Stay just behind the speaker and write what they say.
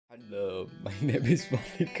Hello, my name is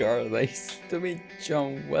Malik. Nice to meet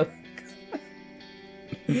you. Welcome.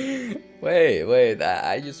 wait,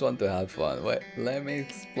 I just want to have fun. Wait, let me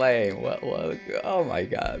explain. Well, oh my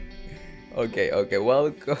god. Okay,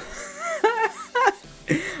 welcome.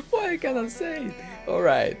 What can I say?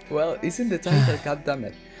 Alright, well, it's in the title,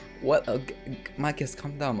 goddammit. Well, okay, Marcus,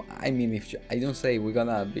 calm down. I mean, if I don't say we're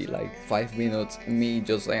gonna be like 5 minutes, me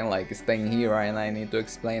just saying like staying here and I need to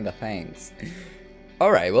explain the things.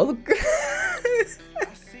 Alright, well,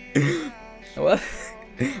 well,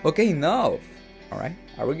 okay, no. Alright,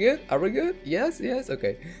 are we good? Are we good? Yes,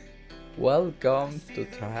 okay. Welcome to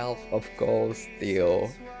Trials of Cold Steel,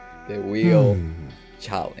 the Wheel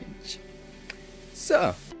Challenge.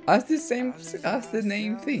 So, as the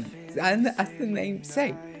name thinks, and as the name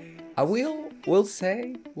say, a wheel will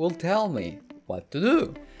tell me what to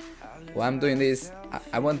do. While I'm doing this,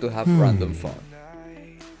 I want to have random fun.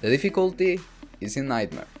 The difficulty is in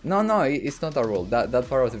Nightmare. No, it's not a rule. That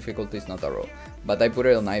part of difficulty is not a rule. But I put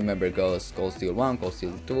it on Nightmare because Cold Steel 1, Cold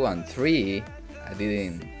Steel 2, and 3, I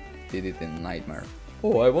did it in Nightmare.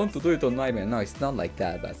 Oh, I want to do it on Nightmare. No, it's not like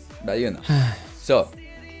that, but you know. So,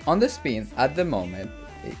 on the spin, at the moment,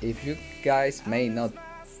 if you guys may not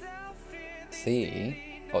see,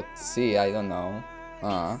 I don't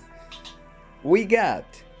know, we got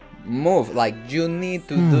move, like you need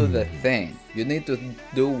to do the thing. You need to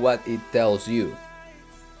do what it tells you.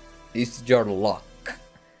 It's your luck.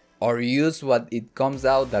 Or use what it comes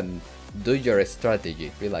out and do your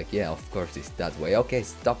strategy. Be like, yeah, of course it's that way. Okay,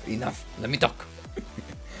 stop, enough, let me talk.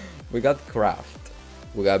 We got craft,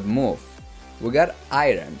 we got move, we got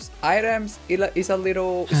items. Items is a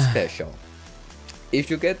little special.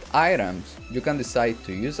 If you get items, you can decide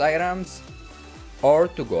to use items or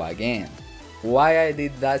to go again. Why I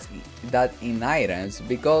did that in items?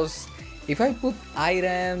 Because if I put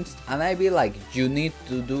items and I be like, you need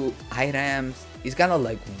to do items, it's kind of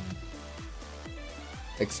like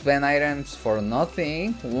explain items for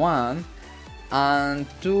nothing, one, and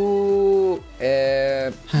two,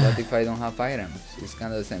 what if I don't have items? It's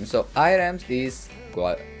kind of the same. So items is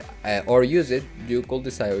go or use it. You could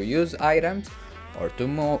decide to use items or to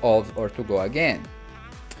move or to go again.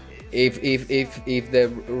 If the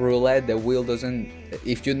roulette, the wheel doesn't,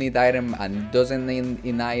 if you need item and doesn't need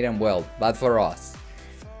an item, well, bad for us.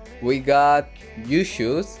 We got you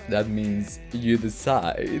choose, that means you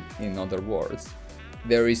decide, in other words.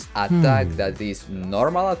 There is attack, that is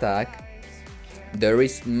normal attack. There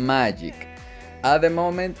is magic. At the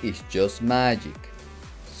moment it's just magic.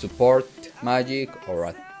 Support magic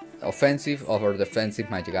or offensive or defensive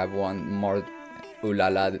magic. I want more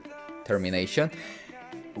ulala termination.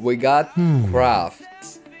 We got craft.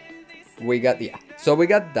 We got, yeah. So we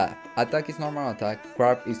got that. Attack is normal attack.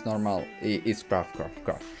 Craft is normal. It's craft.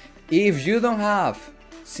 If you don't have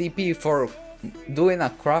CP for doing a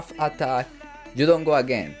craft attack, you don't go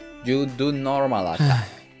again. You do normal attack.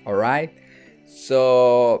 Alright?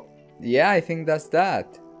 So yeah, I think that's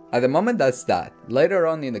that. At the moment that's that. Later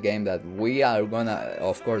on in the game that we are gonna,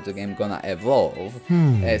 of course the game gonna evolve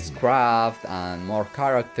as craft and more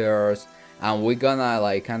characters. And we're gonna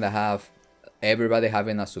like kinda have everybody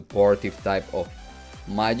having a supportive type of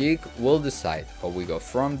magic. We'll decide how we go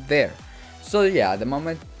from there. So yeah, at the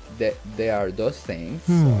moment there are those things.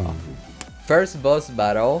 So, first boss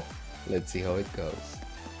battle, let's see how it goes.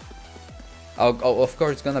 Oh, of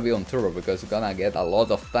course it's gonna be on turbo because it's gonna get a lot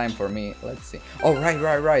of time for me. Let's see. Oh,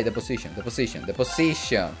 right, the position.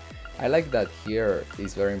 I like that here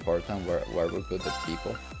is very important where we put the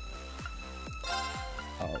people.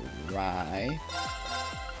 Alright.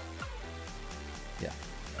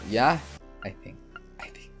 Yeah, I think.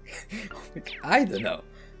 I don't know.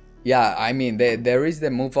 Yeah, I mean, there is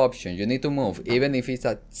the move option. You need to move, even if it's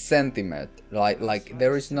a centimeter. Like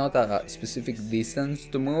there is not a specific distance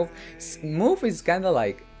to move. Move is kind of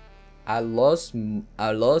like a lost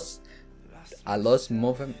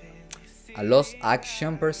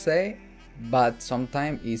action per se, but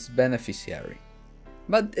sometimes it's beneficiary.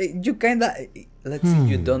 But you kinda, let's say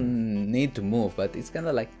you don't need to move, but it's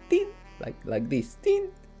kinda like tin, like this tin.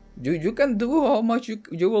 You can do how much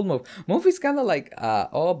you will move. Move is kinda like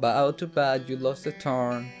oh, but too bad you lost the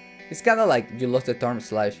turn. It's kinda like you lost the turn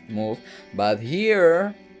 / move. But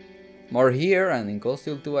here, more here, and in Cold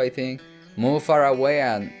Steel 2 I think, move far away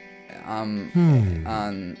and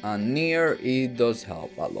near, it does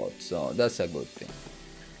help a lot. So that's a good thing.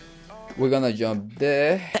 We're gonna jump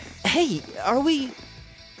there. Hey, are we?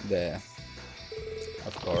 There,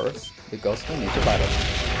 of course, because we need to battle.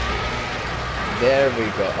 There we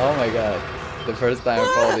go. Oh my god, the first time I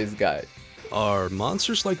fought this guy. Are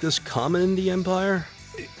monsters like this common in the Empire?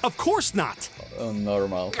 Of course not. on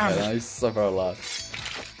normal, and I suffer a lot.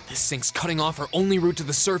 This thing's cutting off our only route to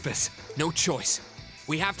the surface. No choice.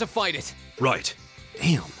 We have to fight it. Right.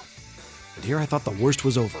 Damn. But here I thought the worst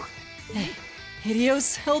was over.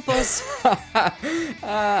 Helios, help us.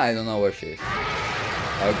 I don't know where she is.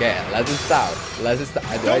 Okay, let's start. Let's start.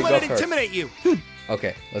 Don't let it intimidate you.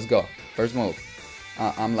 Okay, let's go. First move.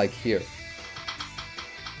 I'm like here.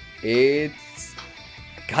 It's...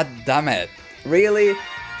 God damn it. Really?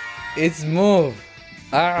 It's move.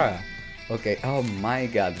 Ah. Okay. Oh my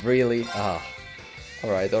god. Really? Ah.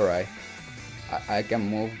 Alright, alright. I can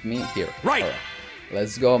move me here. Right. Alright.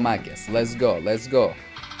 Let's go, Macias. Let's go. Let's go.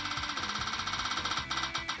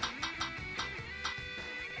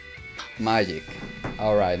 Magic.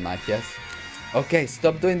 Alright, Macias. Okay,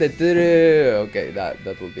 stop doing the doo-doo. Okay, that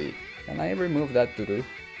will be... Can I remove that doo-doo?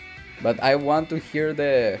 But I want to hear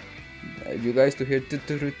the... you guys to hear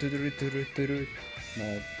doo-doo-doo-doo-doo-doo-doo.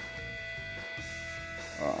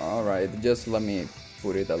 Alright, just let me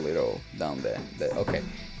put it a little down there. Okay.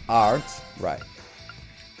 Arts, right.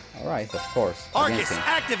 Alright, of course. Arcus,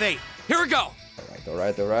 activate! Here we go! Alright,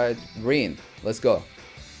 alright, alright. Green, let's go.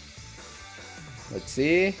 Let's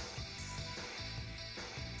see.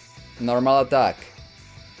 Normal attack.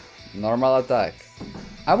 Normal attack.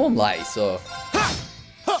 I won't lie, so...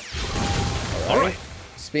 Alright.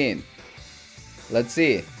 Spin. Let's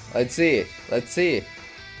see. Let's see. Let's see.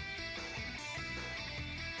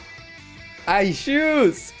 I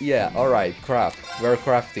choose! Yeah, alright, craft. We're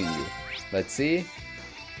crafting you. Let's see.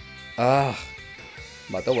 Ah.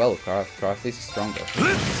 But oh well, craft is stronger.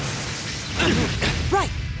 Right.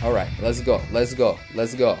 Alright, let's go. Let's go.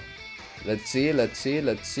 Let's go. Let's see, let's see,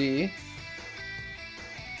 let's see.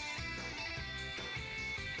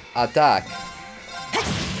 Attack.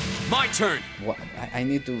 My turn. What? I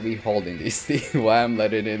need to be holding this thing while I'm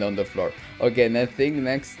letting it on the floor. Okay, next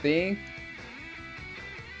thing.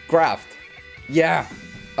 Craft. Yeah.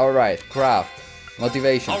 Alright, craft.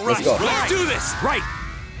 Motivation. All right, Let's go. let's do this. Right.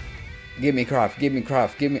 Give me craft, give me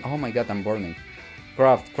craft, give me... Oh my god, I'm burning.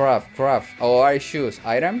 Craft, craft, craft. Oh, I choose.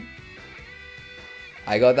 Item?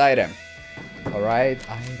 I got item. Alright,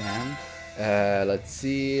 item. Let's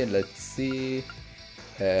see, let's see.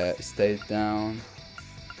 Stay down.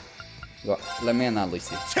 Go. Let me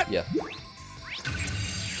analyze it. Yeah.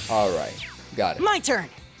 Alright, got it. My turn.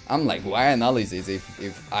 I'm like, why analysis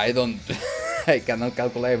if I don't... I cannot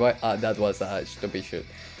calculate why... that was a stupid shoot.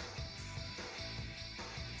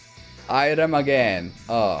 Item again.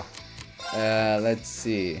 Oh. Let's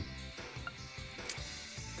see.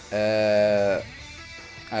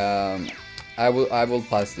 I will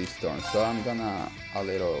pass this turn, so I'm gonna a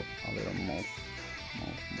little move.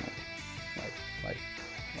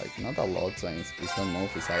 Like not a lot, so it's not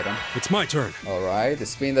move, it's item. It's my turn. Alright,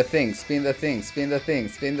 spin the thing, spin the thing, spin the thing,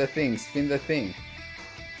 spin the thing, spin the thing.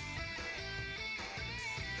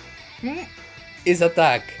 It's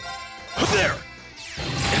attack. There.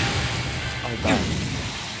 Oh damn.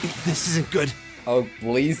 This isn't good. Oh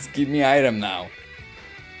please give me item now.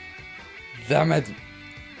 Damn it.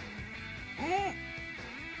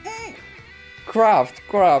 Craft.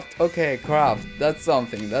 Okay, craft. That's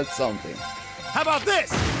something. How about this?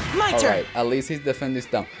 My turn. Alright, at least he's defend this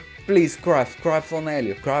down. Please craft on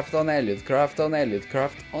Elliot, craft on Elliot.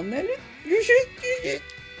 You should.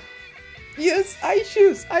 Yes, I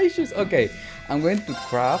choose. Okay, I'm going to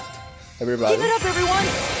craft. Everybody. Give it up, everyone.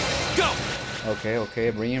 Go!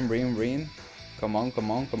 Okay, bring. Come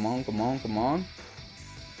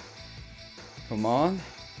on.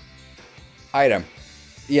 Item.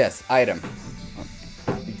 Yes, item.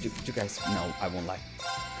 You guys, no, I won't lie.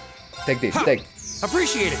 Take this, take.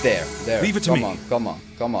 Appreciate it. There. Leave it to me. Come on.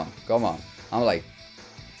 I'm like...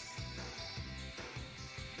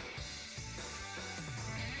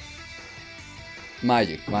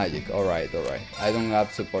 Magic. Alright. I don't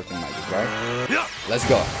have supporting magic, right? Yeah. Let's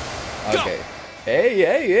go. Okay.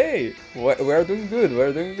 Hey. We're doing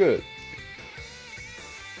good.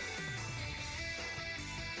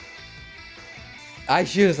 I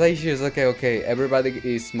choose. Okay. Everybody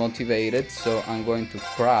is motivated, so I'm going to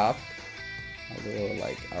craft a little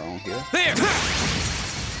like around here. There!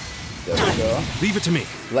 There we go. Leave it to me.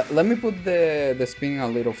 Let me put the spin a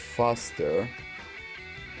little faster.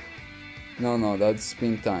 No, that's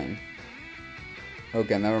spin time.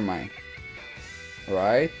 Okay, never mind.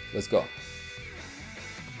 Alright, let's go.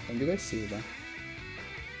 Can you guys see that?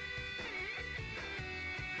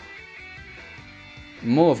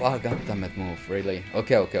 Move! Oh goddammit, move, really?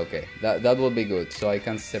 Okay. That will be good, so I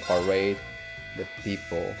can separate the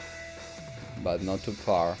people, but not too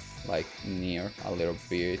far, like near a little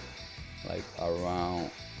bit, like around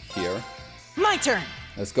here. My turn.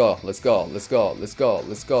 Let's go, let's go, let's go, let's go,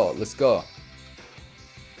 let's go, let's go.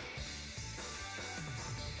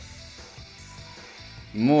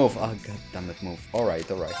 Move. Oh, god damn it, move. Alright,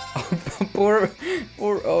 alright. poor,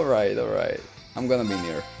 alright, alright. I'm gonna be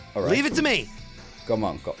near. Alright. Leave it to me. Come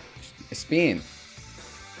on, go. Spin.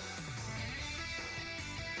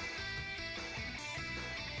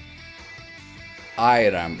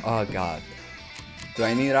 Item. Oh god. Do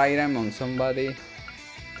I need item on somebody?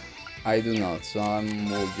 I do not, so I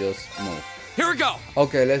will just move. Here we go.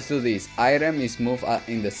 Okay, let's do this. Item is move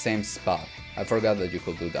in the same spot. I forgot that you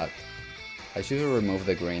could do that. I should remove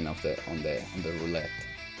the green of the on the roulette.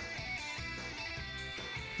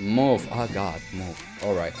 Move. Oh god, move.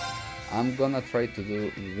 Alright. I'm gonna try to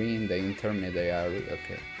do in the intermediary.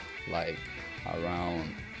 Okay. Like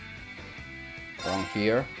around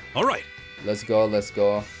here. Alright. Let's go, let's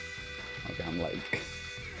go. Okay, I'm like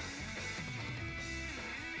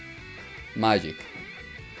magic.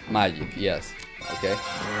 Magic, yes. Okay.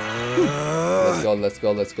 Let's go, let's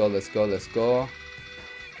go, let's go, let's go, let's go.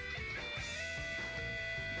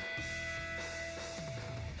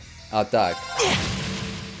 Attack.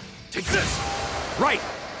 Take this. Right.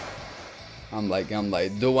 I'm like,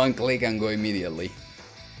 do one click and go immediately.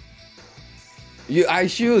 I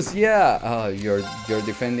choose, yeah. Oh, your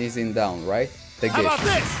defense isn't down, right? Take How this. about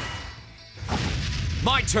this?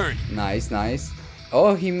 My turn. Nice, nice.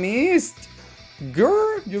 Oh, he missed.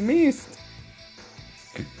 Girl, you missed.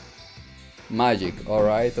 Magic.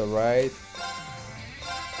 Alright, alright.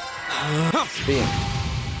 Spin.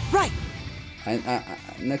 Right. And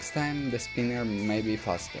next time the spinner may be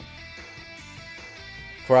faster.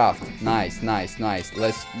 Craft. Nice, nice, nice.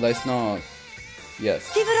 Let's not.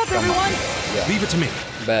 Yes. Give it up, Come on. everyone. Yeah. Leave it to me.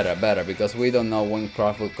 Better, because we don't know when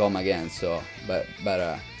craft will come again. So,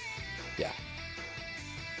 better. Yeah.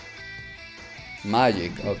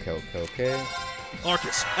 Magic. Okay.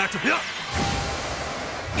 Arcus, active.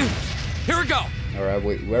 Here we go. Alright,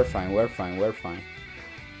 we're fine.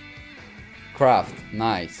 Craft,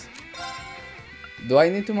 nice. Do I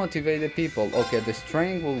need to motivate the people? Okay, the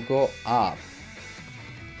strength will go up.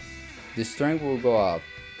 The strength will go up.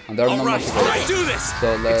 And they're not Alright, motivated. let's do this.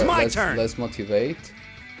 So It's my turn. let's motivate.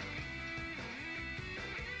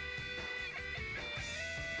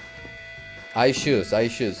 I choose.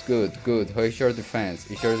 Good. Is your defense?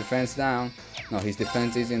 Is your defense down? No, his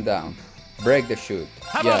defense isn't down. Break the shoot.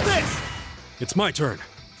 How about this? It's my turn.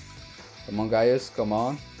 Come on, guys. Come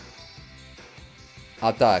on.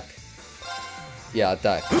 Attack. Yeah,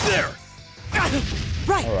 attack. There.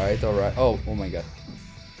 Right. Alright. Oh my god.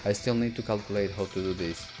 I still need to calculate how to do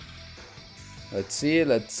this. Let's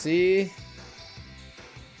see.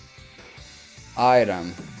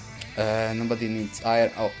 Item. Nobody needs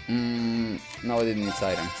item. Oh, nobody needs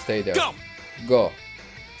item. Stay there. Go.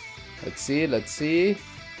 Let's see.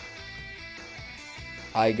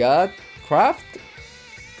 I got craft.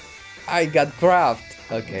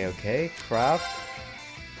 Okay. Craft.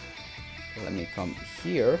 Let me come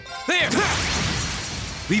here. There.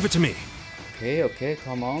 Leave it to me. Okay.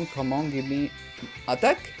 Come on. Give me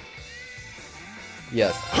attack.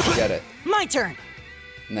 Yes, get it. My turn.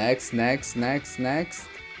 Next.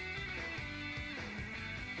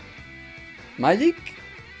 Magic?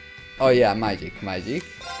 Oh yeah, magic.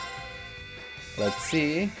 Let's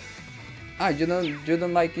see. You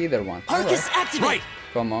don't like either one. Arcus, activate. Right.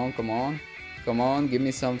 Come on. Give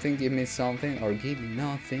me something, or give me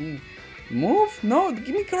nothing. Move? No,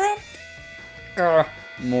 give me craft.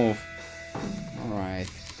 Move. All right.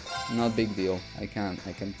 Not big deal. I can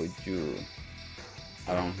put you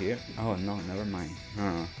around here. Oh no, never mind.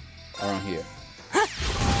 Around here.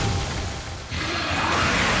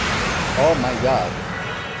 Oh my god.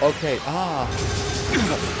 Okay.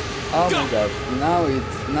 Oh my god. Now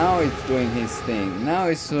it's doing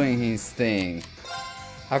his thing.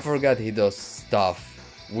 I forgot he does stuff.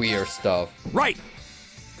 Weird stuff. Right.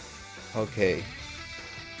 Okay.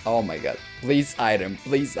 Oh my god. Please item.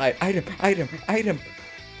 Item.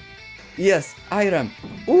 Yes, item.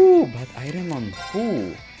 Ooh, but item on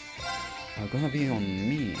who? Gonna be on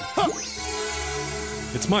me.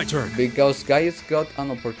 It's my turn. Because guys got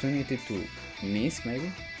an opportunity to miss,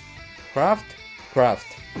 maybe? Craft.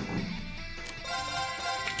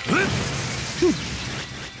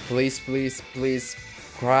 Please.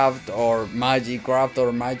 Craft or magic.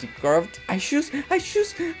 I choose.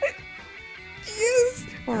 Yes.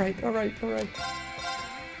 Alright.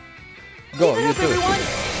 Go, you too.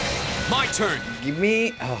 My turn. Give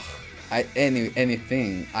me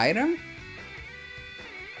anything. Item?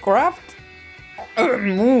 Craft?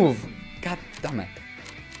 Move. God damn it.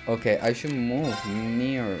 Okay, I should move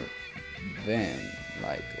near them.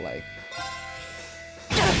 Like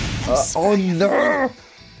Oh no!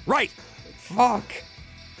 Right. Fuck!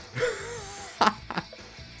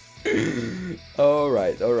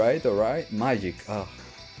 Alright, alright, alright. Magic. Oh.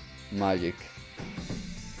 Magic.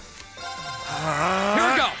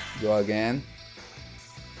 Here we go. Go again.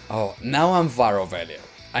 Oh, now I'm far off, Elliot.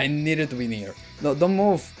 I needed to be near. No, don't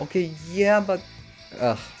move. Okay, yeah, but...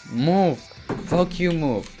 move. Fuck you,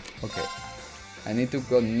 move. Okay. I need to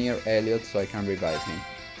go near Elliot so I can revive him.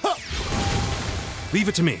 Leave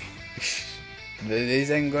it to me. This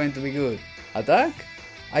ain't going to be good. Attack?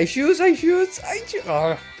 I choose.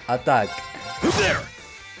 Oh, attack. There.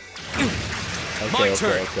 Okay, My okay,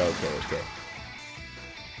 turn. okay.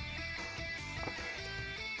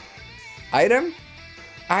 Item?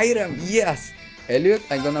 Item, yes! Elliot,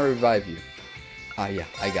 I'm gonna revive you. Ah, yeah,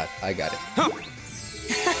 I got it. Alright,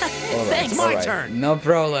 Thanks. My turn. No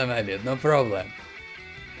problem, Elliot, no problem.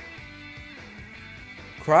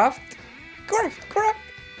 Craft?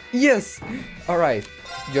 Yes! Alright,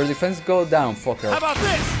 your defense go down, fucker. How about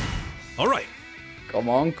this? All right. Come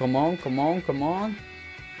on.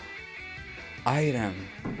 Item.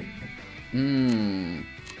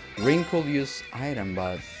 Ring could use item,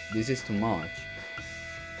 but this is too much.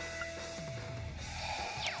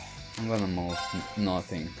 I'm gonna move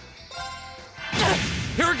nothing.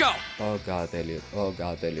 Here we go. Oh god, Elliot.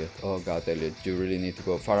 You really need to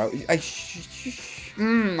go far out. I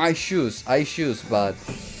choose, but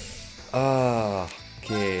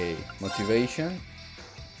okay. Motivation.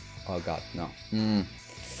 Oh god, no.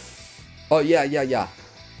 Oh yeah.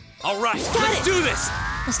 All right, let's do this.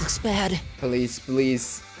 This looks bad.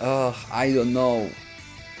 Please. I don't know.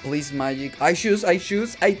 Please, magic. I choose. I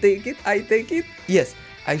take it. Yes,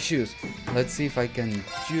 I choose. Let's see if I can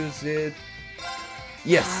choose it.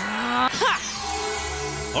 Yes.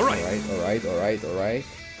 All right. Alright.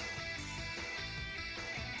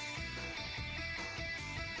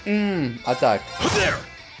 Attack. There.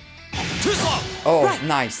 Too slow. Oh, Right.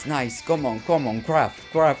 nice. Come on, craft.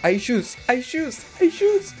 I choose.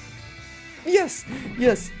 Yes.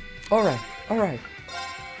 Alright.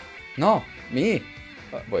 No, me.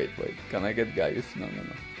 Wait. Can I get Gaius? No.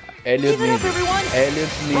 Elliot Give it up, needs everyone. Elliot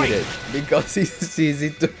needs Right. it because it's easy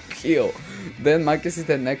to kill. Then Marcus is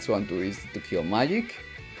the next one too easy to kill. Magic.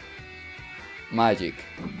 My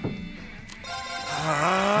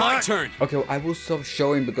turn. Okay, I will stop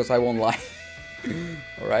showing because I won't lie.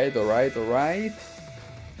 Alright.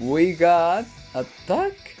 We got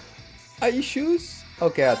attack. I choose.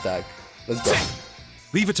 Okay, attack. Let's go.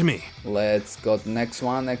 Leave it to me. Let's go to next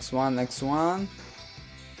one.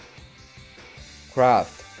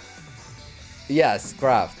 Craft. Yes,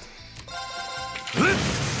 craft.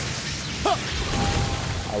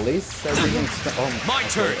 At least everything's... Oh, My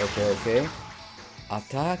turn. Okay.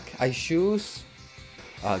 Attack. I choose.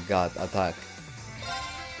 Oh god, attack.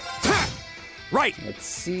 Right. Let's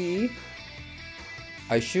see.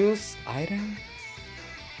 I choose item.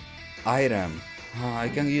 I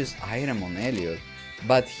can use item on Elliot,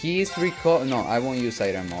 but he's No, I won't use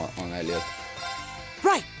item on Elliot.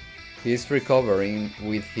 Right. He's recovering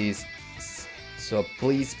with his. So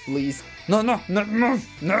please. No, move.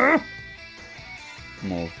 No.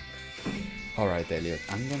 Move. Alright, Elliot.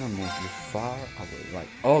 I'm gonna move you far away. Right.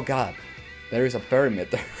 Oh god. There is a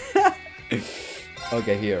perimeter.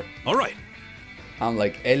 Okay, here. All right. I'm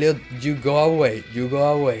like, Elliot, you go away.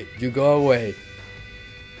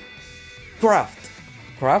 Craft.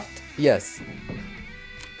 Yes.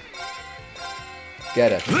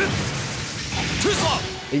 Get it. Too slow.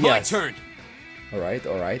 My Yes. turn. Alright.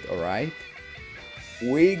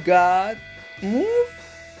 We got move.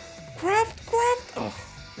 Craft. Oh,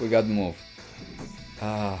 we got move.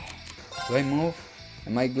 Do I move?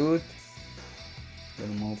 Am I good?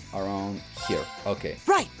 Gonna move around here. Okay.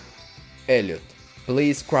 Right. Elliot,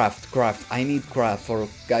 please craft. I need craft for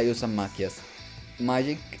Gaius and Machias.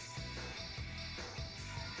 Magic.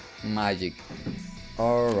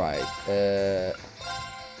 Alright.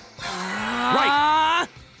 Right.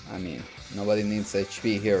 I mean, nobody needs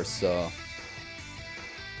HP here, so...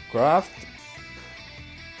 Craft.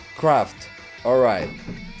 Alright.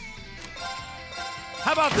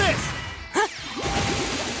 How about this?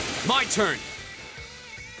 My turn.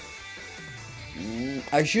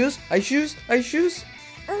 I choose.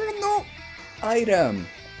 Oh no! Item.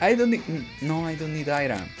 I don't need... No, I don't need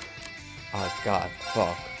item. Oh god,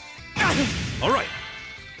 fuck. All right.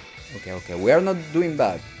 Okay. We are not doing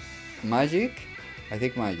bad. Magic? I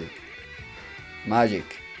think magic.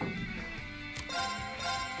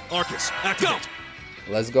 Arcus, activate.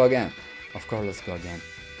 Let's go again. Of course, let's go again.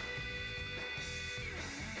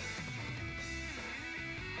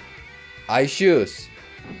 I choose.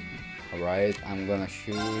 Alright, I'm gonna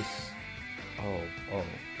choose. Oh,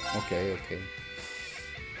 okay.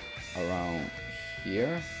 Around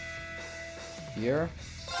here. Here.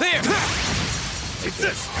 There! It's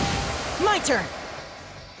this! My turn.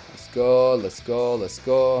 Let's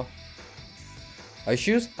go. I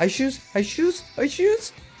choose.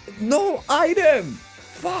 No item!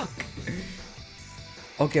 Fuck!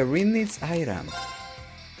 Okay, Rin needs item.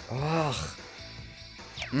 Ugh.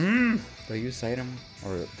 Do I use item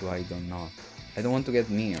or do I don't know? I don't want to get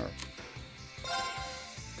near.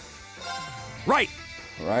 Right!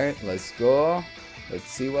 Alright, let's go. Let's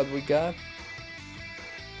see what we got.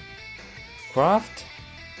 Craft?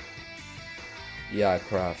 Yeah,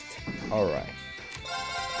 craft. Alright.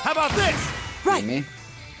 How about this? Right. Give me.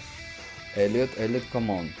 Elliot, come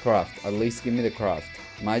on. Craft. At least give me the craft.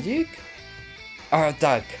 Magic? Or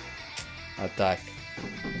attack? Attack.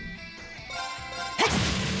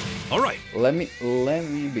 Alright. Let me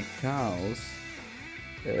because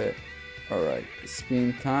alright.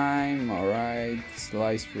 Spin time, alright.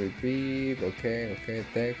 Slice repeat, okay,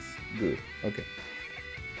 text. Good. Okay.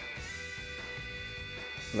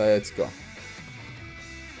 Let's go.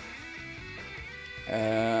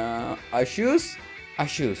 I choose.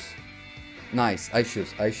 Nice, I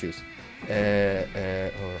choose. Alright.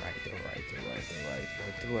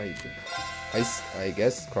 What do I do? I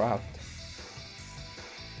guess craft.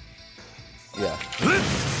 Yeah.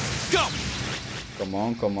 Go! Come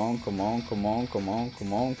on.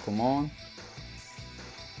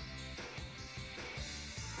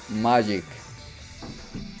 Magic.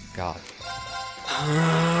 God.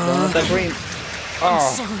 Don't attack Green. I'm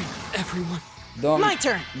sorry, everyone. My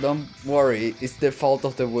turn. Don't worry, it's the fault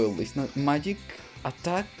of the will. It's not magic.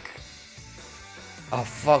 Attack. Oh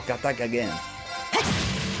fuck, attack again.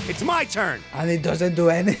 It's my turn! And it doesn't do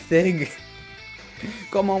anything.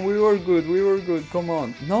 Come on, we were good. Come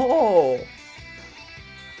on. No.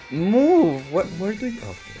 Move. Where do you?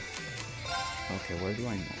 Okay, where do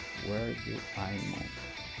I move?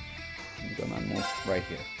 I'm gonna move right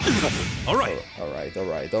here. Alright. Alright.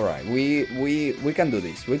 We can do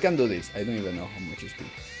this. I don't even know how much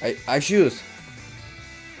speed. I choose.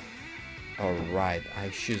 Alright, I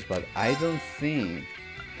choose, but I don't think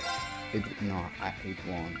it won't.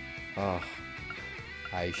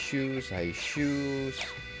 I choose. Do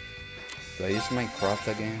I use my craft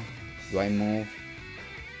again? Do I move?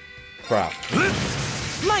 Craft.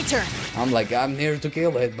 My turn. I'm near to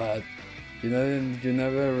kill it, but you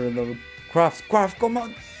never reload. Craft, come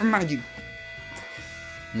on!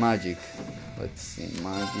 Magic. Let's see,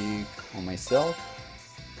 magic on myself.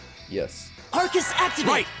 Yes. Arcus activate.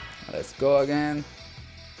 Right. Let's go again.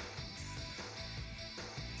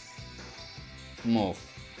 Move.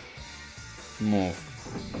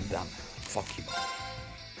 Damn it. Fuck you.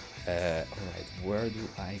 Alright, where do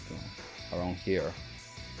I go? Around here.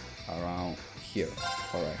 Alright.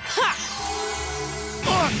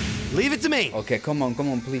 Leave it to me! Okay, come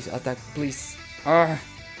on, please. Attack, please.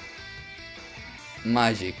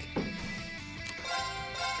 Magic.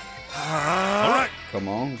 Alright! Come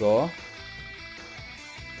on, go.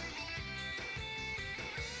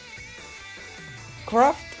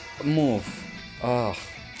 Craft, move. Alright,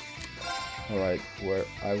 where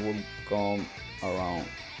I will come around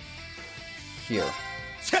here.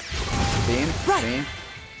 Spin.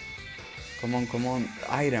 Come on.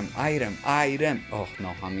 Item. Oh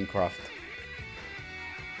no, I'm in craft.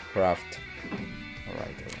 Alright.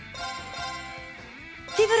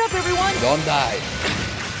 Give it up, everyone. Don't die.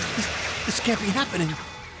 This can't be happening.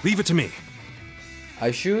 Leave it to me.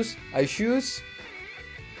 I choose.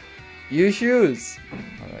 You choose.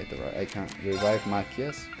 Alright. I can revive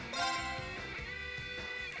Machias.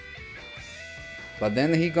 But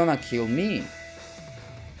then he gonna kill me.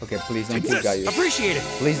 Okay, please don't kill Gaius. Appreciate it.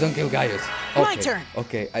 Please don't kill Gaius. Okay. My turn.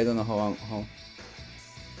 Okay, I don't know how.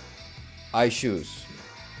 I choose.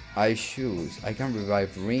 I can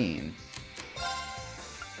revive Rin.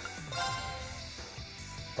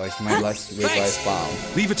 Oh, it's my last revive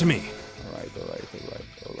found. Leave it to me.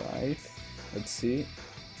 Alright. Let's see.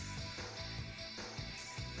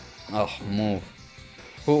 Oh, move.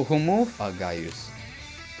 Who move? Oh, Gaius.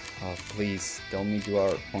 Oh, please tell me you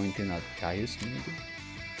are pointing at Gaius, maybe?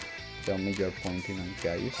 Tell me you're pointing at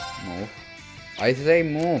Gaius. Move. I say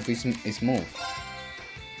move. It's move.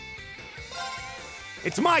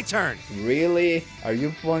 It's my turn. Really? Are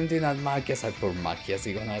you pointing at Machias? I poor Machias,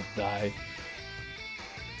 he's gonna die.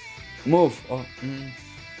 Move. Oh,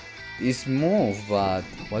 it's move, but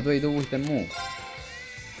what do I do with the move?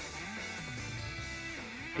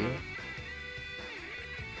 Here.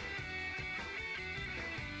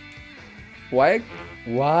 Why?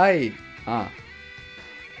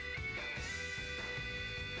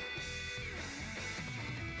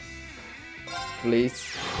 please.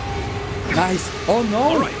 Nice. Oh no.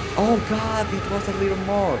 All right. Oh god, it was a little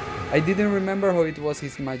more. I didn't remember how it was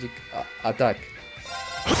his magic attack.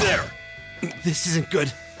 There. This isn't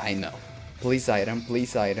good. I know. Please item,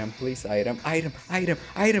 please item, please item, item, item,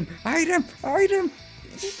 item, item, item.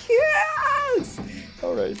 Yes.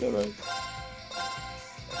 All right, all right.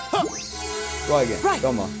 Go again. Right.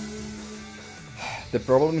 Come on. The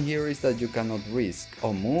problem here is that you cannot risk.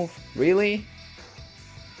 Oh, move? Really?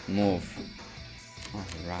 Move.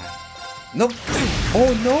 Alright. No!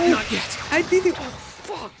 Oh no! Not yet. I did it! Oh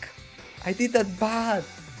fuck! I did that bad!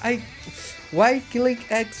 Why killing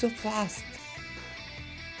egg so fast?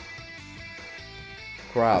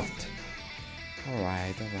 Craft.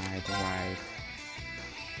 Alright, alright, alright.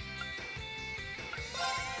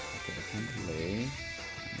 Okay, I can delay.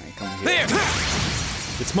 And I come here. There!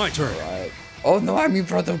 It's my turn. Alright. Oh no, I'm in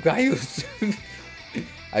front of Gaius.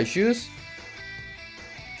 I choose?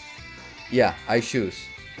 Yeah, I choose.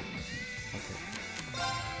 Okay.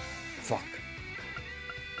 Fuck.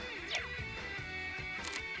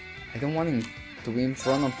 I don't want him to be in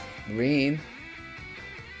front of Green.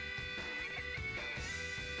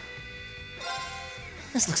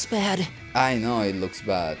 This looks bad. I know it looks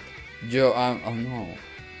bad. Joe, oh no.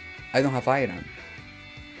 I don't have iron.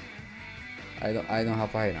 I don't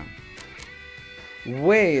have iron.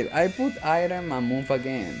 Wait, I put item and move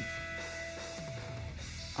again.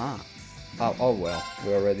 Oh well,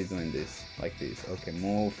 we're already doing this like this. Okay,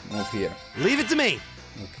 move here. Leave it to me.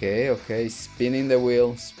 Okay, okay, spinning the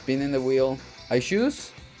wheel, spinning the wheel. I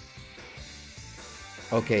choose.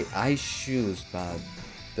 Okay, I choose, but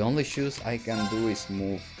the only choose I can do is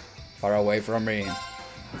move far away from him.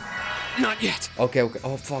 Not yet. Okay, okay.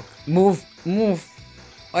 Oh fuck, move.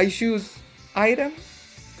 I choose item.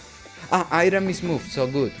 Item is moved, so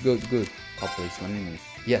good. Oh, please, let me move.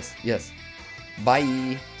 Yes.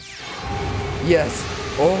 Bye. Yes.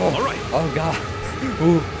 Oh. All right. Oh, God.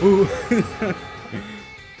 Ooh.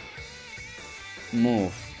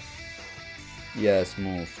 Move. Yes,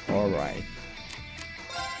 move. All right.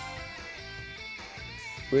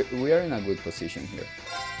 We are in a good position here.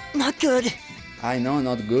 Not good. I know,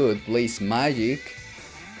 not good. Please, magic.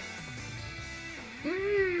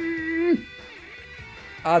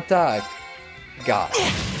 Attack. God.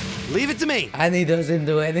 Leave it to me. And he doesn't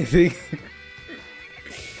do anything.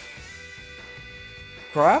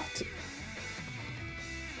 Craft?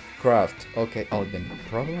 Craft. Okay. Oh, the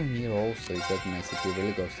problem here also is that my CP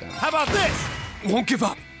really goes down. How about this? Won't give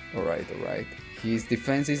up. Alright. His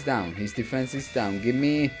defense is down. Give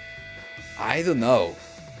me... I don't know.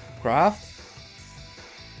 Craft?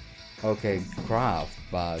 Okay, craft,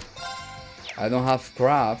 but... I don't have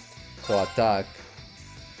craft, so attack.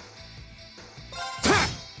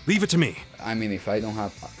 Leave it to me. I mean, if I don't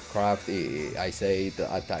have craft, I say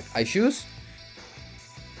the attack. I choose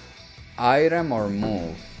item or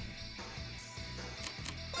move.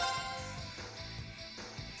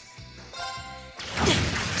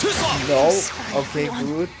 Too slow. No. Okay,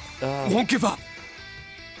 good. Won't give up.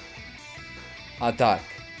 Attack.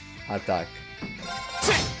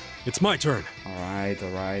 It's my turn. Alright.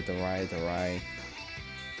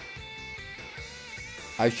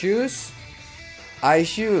 I choose. Okay,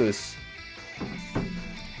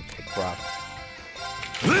 craft.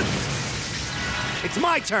 It's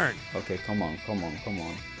my turn. Okay, come on.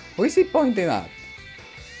 Who is he pointing at?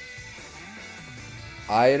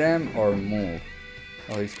 Item or move?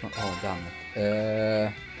 Oh, he's... Oh, damn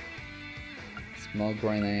it. Small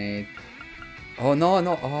grenade. Oh, no.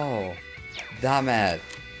 Oh, damn it.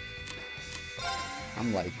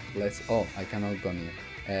 I'm like, let's... Oh, I cannot go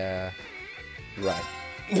near. Right.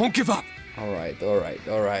 Won't give up. Alright.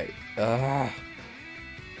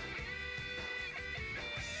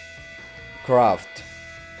 Craft.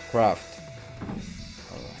 Alright.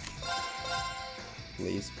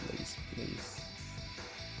 Please.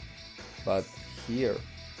 But here.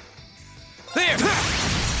 There.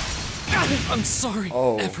 I'm sorry,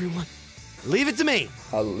 everyone. Leave it to me.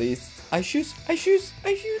 At least I choose.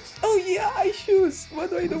 Oh yeah, I choose. What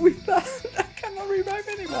do I do with that? I cannot revive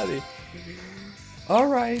anybody.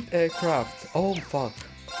 Alright, craft. Oh fuck.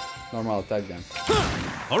 Normal attack then.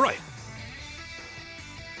 All right.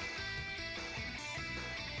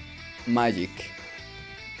 Magic.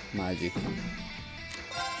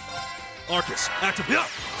 Arcus, activate.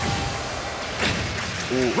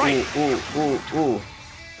 Right. Ooh.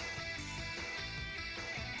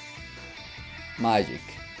 Magic.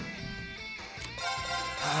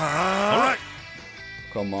 All right.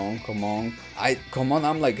 Come on.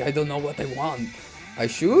 I'm like, I don't know what I want. I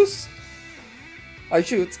choose. I'm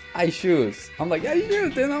like, I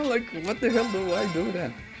choose. Then I'm like, what the hell do I do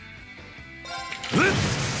then?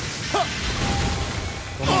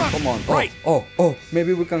 Come on. Oh, Right. oh,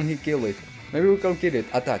 maybe we can kill it. Maybe we can kill it.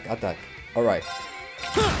 Attack. Alright.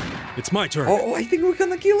 It's my turn. Oh, I think we're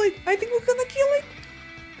gonna kill it.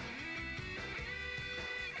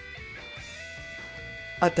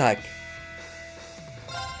 Attack.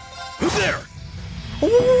 There!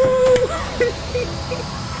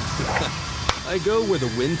 I go where the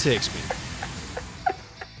wind takes me.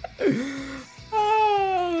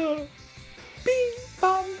 Bing,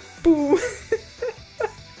 bam, boom.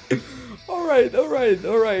 Alright.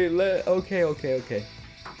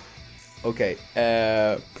 Okay.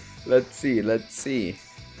 Let's see.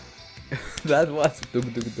 That was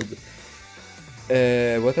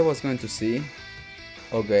what I was going to see.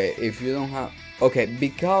 Okay, if you don't have, okay,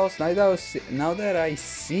 because now that I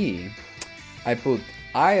see, I put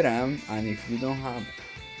item, and if you don't have,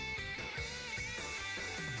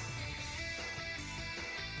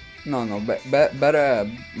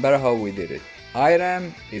 better how we did it.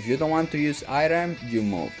 Item, if you don't want to use item, you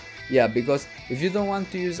move. Yeah, because if you don't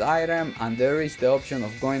want to use item and there is the option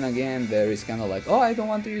of going again, there is kind of like, oh, I don't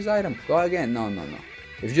want to use item, go again. No.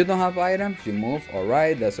 If you don't have items, you move,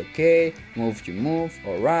 alright, that's okay. Move, you move,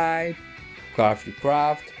 alright. Craft, you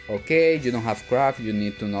craft, okay. You don't have craft, you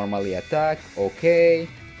need to normally attack, okay.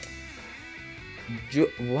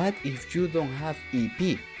 What if you don't have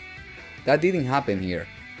EP? That didn't happen here.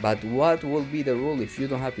 But what will be the rule if you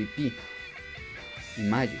don't have EP? In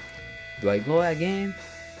Magic. Do I go again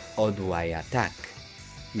or do I attack?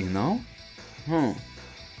 You know?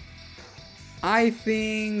 I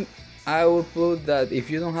think I will put that if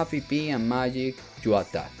you don't have EP and Magic, you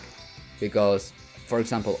attack. Because, for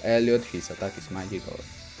example, Elliot, his attack is Magic, or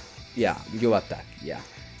yeah, you attack, yeah.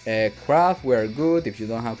 Craft, we're good. If you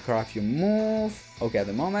don't have craft, you move. Okay, at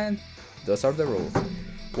the moment, those are the rules.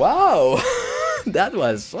 Wow! That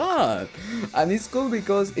was fun! And it's cool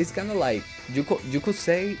because it's kind of like, you could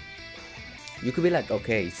say, you could be like,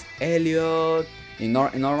 okay, it's Elliot. In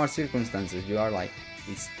normal circumstances, you are like,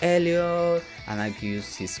 it's Elliot, and I can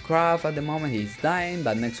use his craft at the moment, he's dying,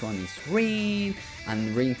 but next one is Rin,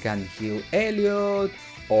 and Rin can heal Elliot,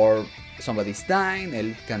 or somebody's dying,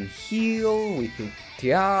 Elliot can heal with his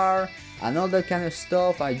TR, and all that kind of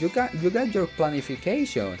stuff. You got your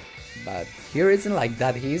planification, but here isn't like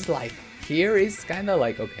that. He's like, here is kind of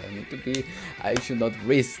like, okay, I should not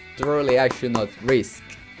risk, truly I should not risk.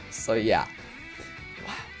 So yeah.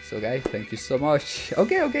 So guys, thank you so much.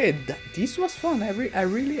 Okay, this was fun. I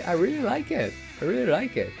really like it.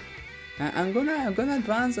 I'm gonna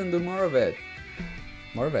advance and do more of it.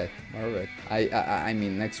 I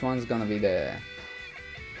mean, next one's gonna be the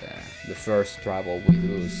first travel we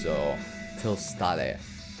do, so till study.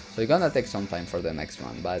 So it's gonna take some time for the next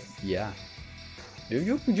one, but yeah,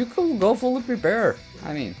 you could go fully prepared.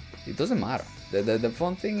 I mean, it doesn't matter. The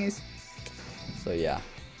fun thing is, so yeah.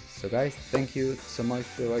 So guys, thank you so much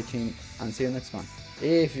for watching, and see you next one.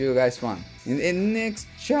 If you guys want in next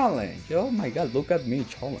challenge. Oh my god, look at me,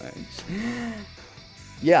 challenge.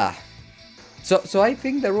 Yeah. So I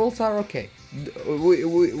think the rules are okay.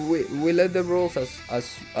 We let the rules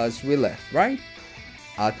as we left, right?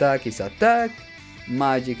 Attack is attack,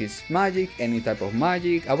 magic is magic, any type of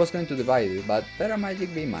magic. I was going to divide it, but better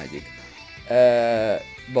magic be magic.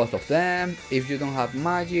 Both of them. If you don't have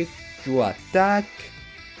magic, you attack.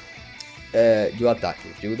 If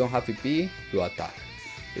you don't have EP, you attack.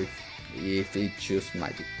 If it choose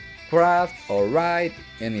magic. Craft, alright,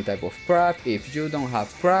 any type of craft. If you don't have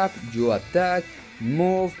craft, you attack.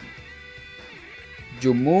 Move,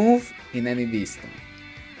 you move in any distance.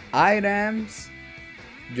 Items,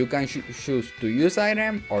 you can choose to use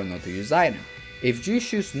item or not to use item. If you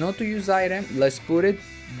choose not to use item, let's put it,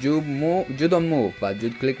 you don't move, but you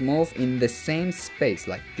click move in the same space.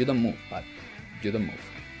 Like, you don't move, but you don't move.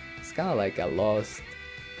 It's kind of like a lost.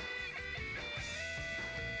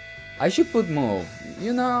 I should put move.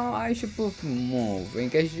 You know, I should put move. In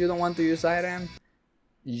case you don't want to use item,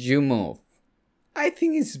 you move. I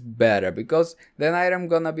think it's better because then item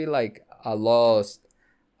gonna be like a lost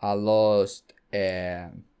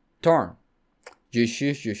turn. You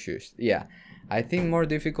choose. Yeah. I think more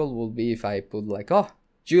difficult will be if I put like, oh,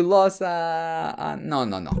 you lost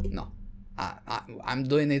no. I'm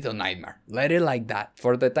doing it on Nightmare. Let it like that.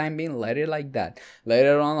 For the time being, let it like that.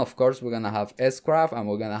 Later on, of course, we're gonna have S-Craft and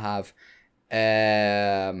we're gonna have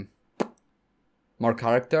more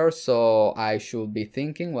characters. So I should be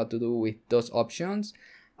thinking what to do with those options.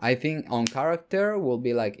 I think on character will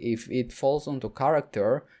be like, if it falls onto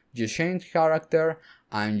character, you change character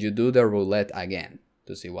and you do the roulette again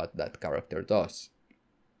to see what that character does.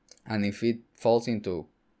 And if it falls into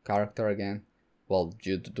character again, well,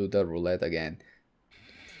 you do the roulette again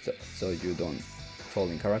so you don't fall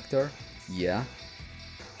in character. Yeah.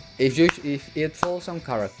 If it falls on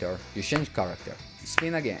character, you change character,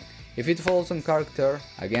 spin again. If it falls on character,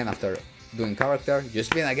 again after doing character, you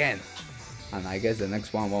spin again. And I guess the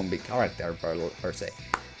next one won't be character per se.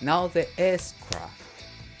 Now the S-craft.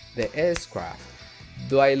 The S-craft.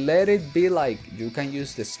 Do I let it be like you can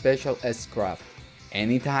use the special S-craft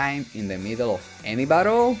anytime in the middle of any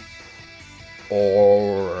battle?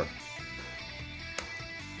 Or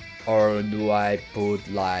do I put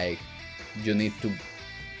like you need to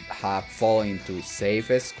fall into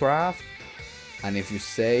save S-craft, and if you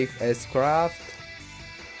save S-craft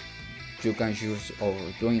you can choose or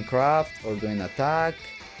doing craft or doing attack.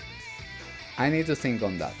 I need to think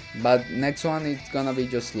on that, but next one it's gonna be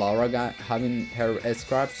just Laura having her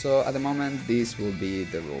S-craft, so at the moment these will be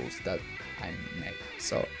the rules that I made.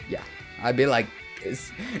 So yeah, I'd be like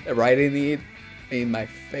writing it in my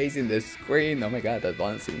face in the screen. Oh my god,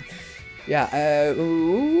 advancing. Yeah,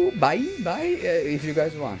 bye if you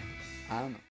guys want. I don't know.